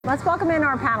Let's welcome in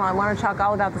our panel. I want to talk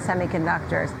all about the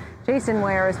semiconductors. Jason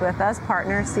Ware is with us,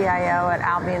 partner, CIO at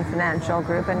Albion Financial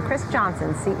Group, and Chris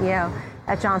Johnson, CEO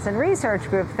at Johnson Research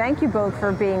Group. Thank you both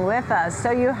for being with us.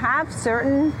 So you have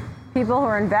certain people who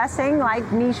are investing, like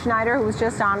Mee Schneider, who was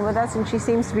just on with us, and she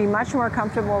seems to be much more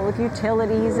comfortable with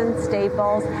utilities and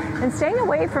staples and staying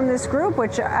away from this group,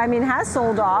 which, I mean, has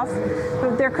sold off.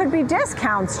 But there could be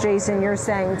discounts, Jason, you're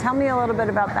saying. Tell me a little bit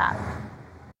about that.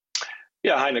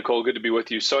 Yeah, hi, Nicole. Good to be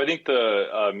with you. So I think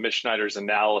the Ms. Schneider's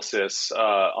analysis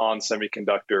on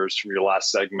semiconductors from your last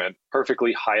segment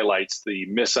perfectly highlights the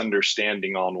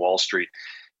misunderstanding on Wall Street.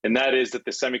 And that is that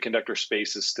the semiconductor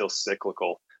space is still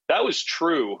cyclical. That was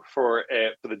true for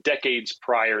the decades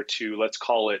prior to, let's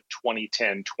call it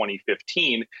 2010,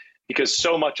 2015, because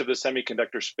so much of the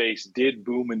semiconductor space did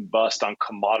boom and bust on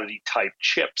commodity type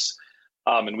chips.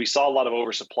 And we saw a lot of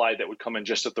oversupply that would come in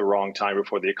just at the wrong time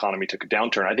before the economy took a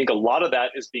downturn. I think a lot of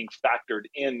that is being factored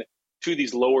in to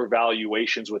these lower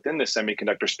valuations within the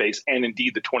semiconductor space, and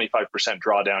indeed the 25%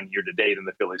 drawdown year to date in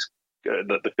the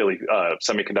Philly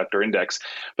Semiconductor Index.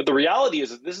 But the reality is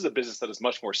that this is a business that is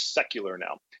much more secular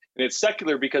now. And it's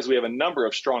secular because we have a number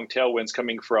of strong tailwinds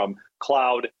coming from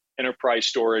cloud, enterprise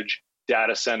storage,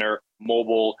 data center,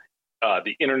 mobile,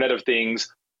 the Internet of Things,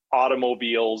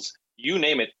 automobiles, you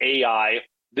name it, AI.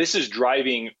 This is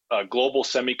driving global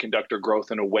semiconductor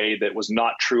growth in a way that was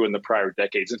not true in the prior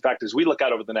decades. In fact, as we look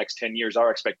out over the next 10 years,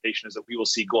 our expectation is that we will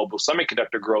see global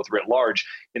semiconductor growth writ large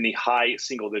in the high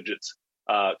single digits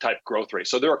type growth rate.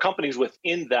 So there are companies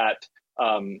within that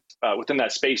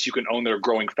space you can own that are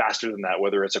growing faster than that,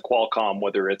 whether it's a Qualcomm,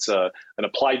 whether it's an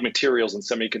Applied Materials and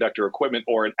semiconductor equipment,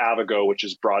 or an Avago, which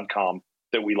is Broadcom,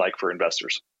 that we like for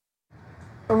investors.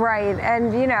 Right.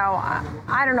 And, you know,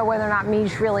 I don't know whether or not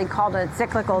Mish really called it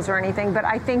cyclicals or anything, but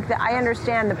I think that I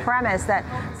understand the premise that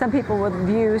some people would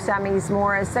view semis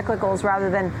more as cyclicals rather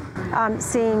than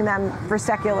seeing them for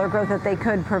secular growth that they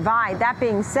could provide. That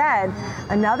being said,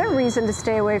 another reason to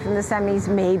stay away from the semis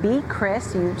may be,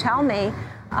 Chris, you tell me,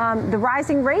 the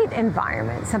rising rate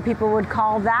environment. Some people would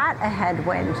call that a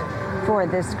headwind for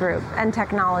this group and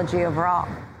technology overall.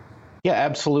 Yeah,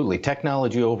 absolutely.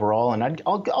 Technology overall. And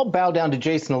I'll bow down to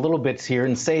Jason a little bit here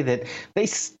and say that they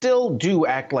still do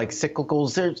act like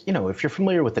cyclicals. There's, you know, if you're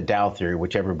familiar with the Dow theory,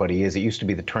 which everybody is, it used to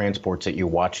be the transports that you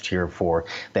watched here for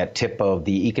that tip of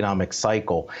the economic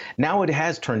cycle. Now it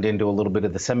has turned into a little bit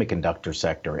of the semiconductor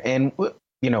sector. And,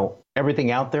 you know, everything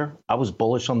out there, I was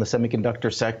bullish on the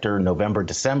semiconductor sector November,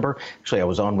 December. Actually, I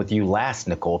was on with you last,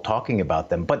 Nicole, talking about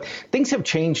them. But things have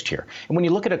changed here. And when you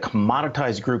look at a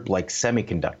commoditized group like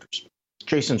semiconductors,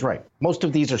 Jason's right. Most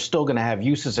of these are still going to have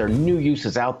uses. There are new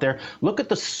uses out there. Look at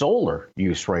the solar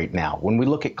use right now. When we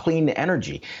look at clean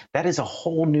energy, that is a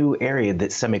whole new area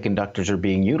that semiconductors are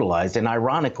being utilized. And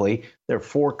ironically, there are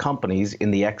 4 companies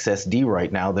in the XSD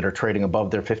right now that are trading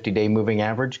above their 50-day moving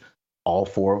average. All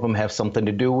 4 of them have something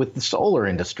to do with the solar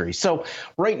industry. So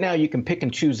right now you can pick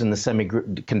and choose in the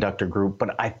semiconductor group,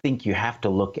 but I think you have to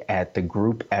look at the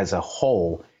group as a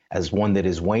whole as one that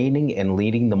is waning and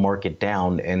leading the market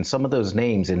down. And some of those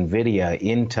names, NVIDIA,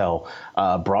 Intel,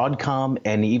 Broadcom,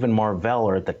 and even Marvell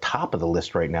are at the top of the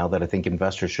list right now that I think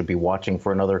investors should be watching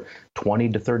for another 20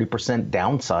 to 30%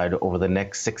 downside over the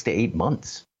next 6 to 8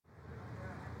 months.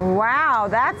 Wow,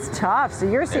 that's tough. So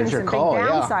you're seeing some big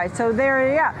downside. Yeah. So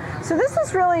there, yeah. So this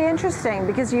is really interesting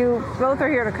because you both are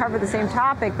here to cover the same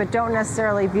topic, but don't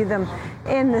necessarily view them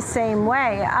in the same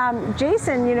way.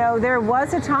 Jason, you know, there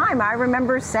was a time, I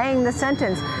remember saying the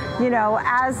sentence, you know,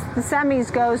 as the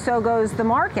semis go, so goes the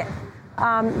market.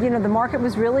 You know, the market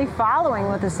was really following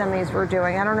what the semis were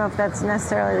doing. I don't know if that's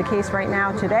necessarily the case right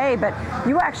now today, but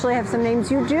you actually have some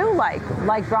names you do like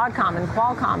Broadcom and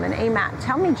Qualcomm and AMAT.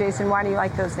 Tell me, Jason, why do you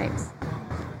like those names?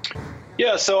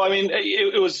 Yeah, so I mean,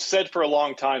 it was said for a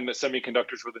long time that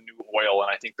semiconductors were the new oil,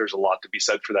 and I think there's a lot to be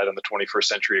said for that in the 21st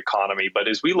century economy. But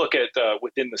as we look at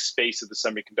within the space of the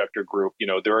semiconductor group, you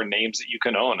know, there are names that you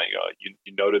can own.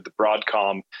 You noted the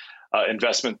Broadcom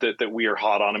investment that we are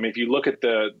hot on. I mean, if you look at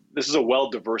this is a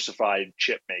well-diversified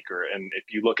chip maker. And if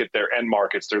you look at their end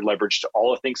markets, they're leveraged to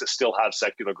all the things that still have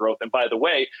secular growth. And by the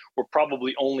way, we're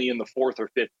probably only in the 4th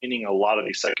or 5th inning a lot of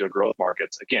these secular growth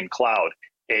markets. Again, cloud,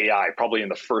 AI, probably in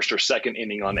the 1st or 2nd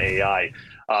inning on AI,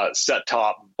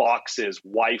 set-top boxes,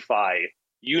 Wi-Fi,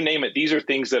 you name it. These are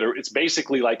things that it's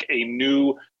basically like a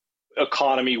new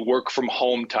economy, work from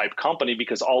home type company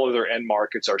because all of their end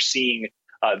markets are seeing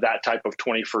that type of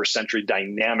 21st century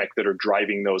dynamic that are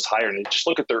driving those higher. And just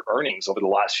look at their earnings over the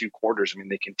last few quarters. I mean,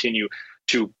 they continue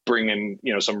to bring in,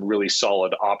 you know, some really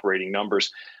solid operating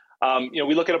numbers. You know,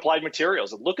 we look at Applied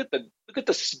Materials and look at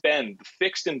the spend, the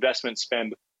fixed investment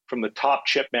spend from the top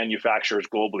chip manufacturers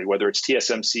globally, whether it's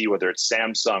TSMC, whether it's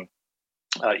Samsung,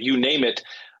 you name it.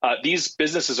 These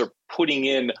businesses are putting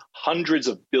in hundreds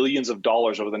of billions of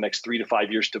dollars over the next 3 to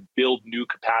 5 years to build new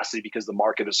capacity because the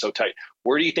market is so tight.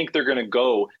 Where do you think they're going to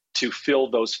go to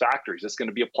fill those factories? It's going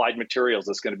to be Applied Materials.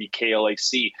 It's going to be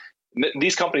KLAC.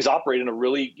 These companies operate in a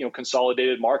really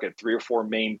consolidated market, 3 or 4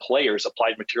 main players,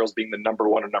 Applied Materials being the number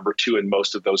 1 or number 2 in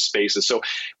most of those spaces. So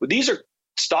these are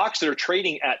stocks that are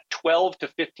trading at 12 to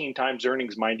 15 times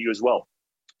earnings, mind you, as well.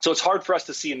 So it's hard for us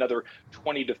to see another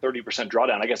 20 to 30%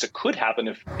 drawdown. I guess it could happen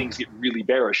if things get really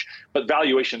bearish, but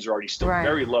valuations are already still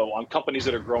very low on companies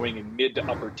that are growing in mid to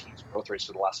upper teens growth rates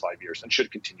for the last 5 years and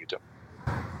should continue to.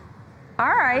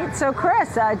 All right, so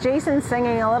Chris, Jason's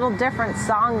singing a little different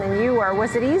song than you were.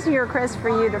 Was it easier, Chris, for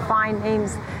you to find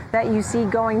names that you see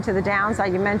going to the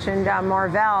downside? You mentioned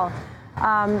Marvell.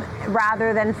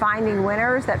 Rather than finding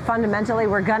winners that fundamentally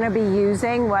we're going to be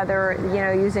using, whether,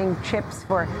 using chips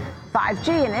for 5G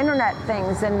and internet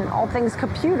things and all things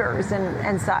computers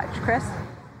and such. Chris?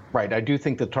 Right. I do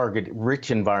think the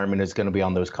target-rich environment is going to be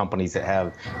on those companies that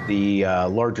have the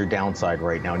larger downside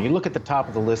right now. And you look at the top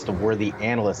of the list of where the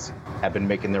analysts have been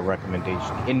making their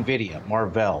recommendation. NVIDIA,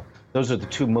 Marvell. Those are the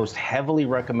 2 most heavily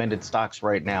recommended stocks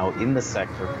right now in the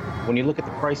sector. When you look at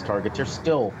the price targets, they're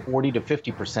still 40 to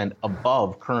 50%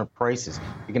 above current prices.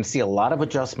 You're going to see a lot of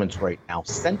adjustments right now.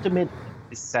 Sentiment in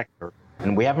this sector,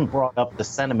 and we haven't brought up the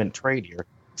sentiment trade here.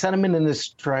 Sentiment in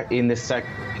this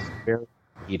sector is very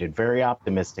heated, very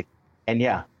optimistic. And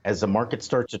yeah, as the market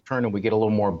starts to turn and we get a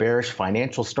little more bearish,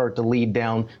 financials start to lead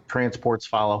down, transports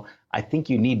follow. I think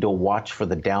you need to watch for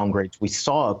the downgrades. We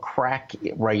saw a crack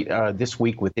this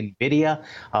week with NVIDIA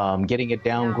getting a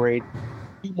downgrade.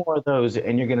 A few more of those,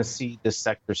 and you're going to see this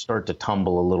sector start to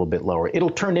tumble a little bit lower. It'll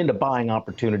turn into buying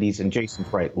opportunities, and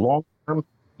Jason's right. Long term,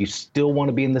 you still want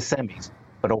to be in the semis,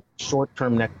 but over short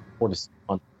term, next 4 to 6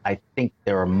 months, I think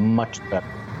there are much better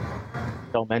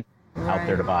settlement out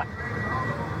there to buy.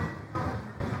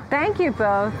 Thank you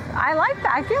both. I like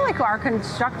that. I feel like our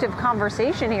constructive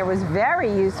conversation here was very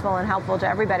useful and helpful to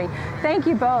everybody. Thank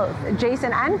you both,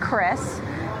 Jason and Chris.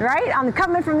 Right? I'm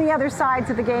coming from the other sides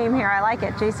of the game here. I like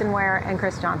it. Jason Ware and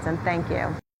Chris Johnson. Thank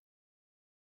you.